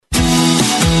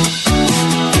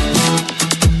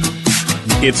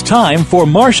It's time for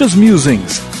Marcia's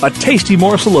Musings, a tasty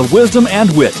morsel of wisdom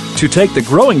and wit to take the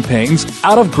growing pains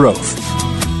out of growth.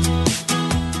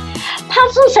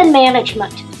 Puzzles and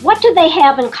management, what do they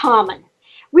have in common?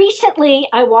 Recently,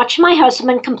 I watched my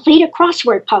husband complete a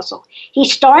crossword puzzle. He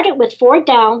started with 4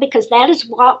 down because that is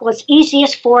what was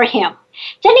easiest for him.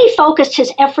 Then he focused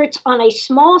his efforts on a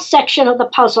small section of the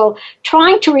puzzle,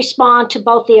 trying to respond to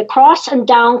both the across and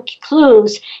down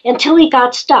clues until he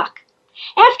got stuck.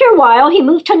 After a while, he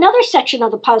moved to another section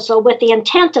of the puzzle with the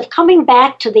intent of coming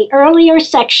back to the earlier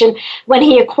section when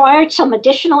he acquired some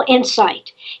additional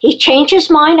insight. He changed his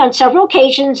mind on several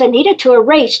occasions and needed to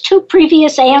erase 2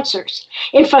 previous answers.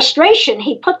 In frustration,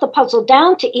 he put the puzzle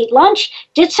down to eat lunch,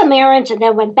 did some errands, and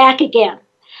then went back again.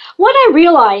 What I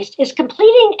realized is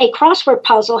completing a crossword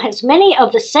puzzle has many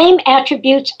of the same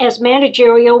attributes as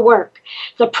managerial work.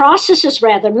 The process is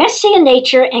rather messy in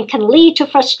nature and can lead to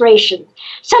frustration.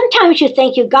 Sometimes you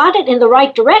think you got it in the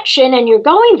right direction and you're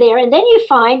going there, and then you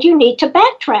find you need to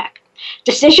backtrack.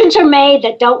 Decisions are made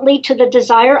that don't lead to the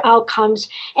desired outcomes,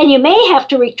 and you may have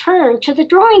to return to the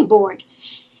drawing board.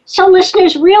 So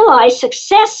listeners, realize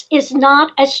success is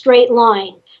not a straight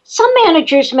line. Some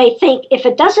managers may think if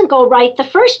it doesn't go right the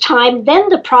first time, then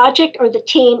the project or the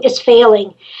team is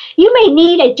failing. You may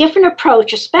need a different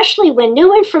approach, especially when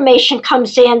new information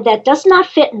comes in that does not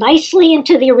fit nicely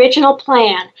into the original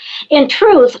plan. In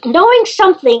truth, knowing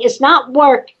something is not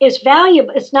working is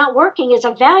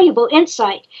a valuable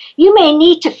insight. You may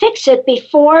need to fix it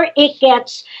before it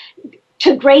gets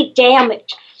to great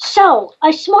damage. So,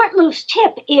 a smart moves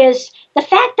tip is the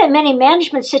fact that many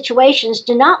management situations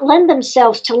do not lend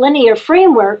themselves to linear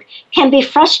framework can be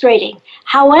frustrating.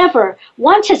 However,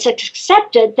 once it's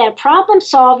accepted that problem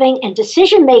solving and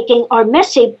decision making are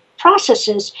messy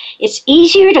processes, it's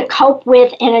easier to cope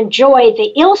with and enjoy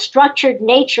the ill-structured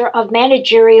nature of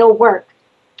managerial work.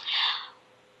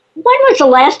 When was the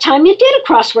last time you did a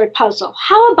crossword puzzle?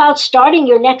 How about starting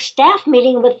your next staff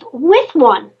meeting with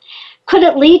one? Could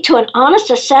it lead to an honest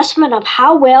assessment of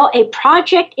how well a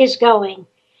project is going?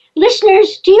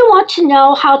 Listeners, do you want to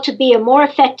know how to be a more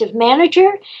effective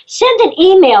manager? Send an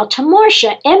email to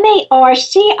Marcia,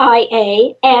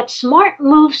 Marcia, at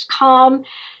smartmovescom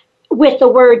with the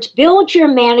words Build Your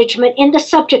Management in the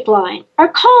subject line, or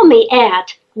call me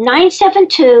at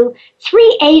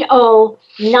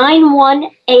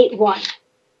 972-380-9181.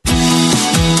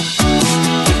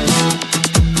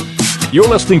 You're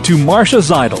listening to Marcia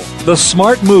Zeidel, the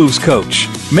Smart Moves Coach,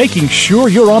 making sure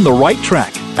you're on the right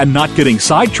track and not getting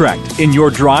sidetracked in your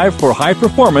drive for high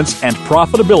performance and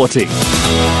profitability.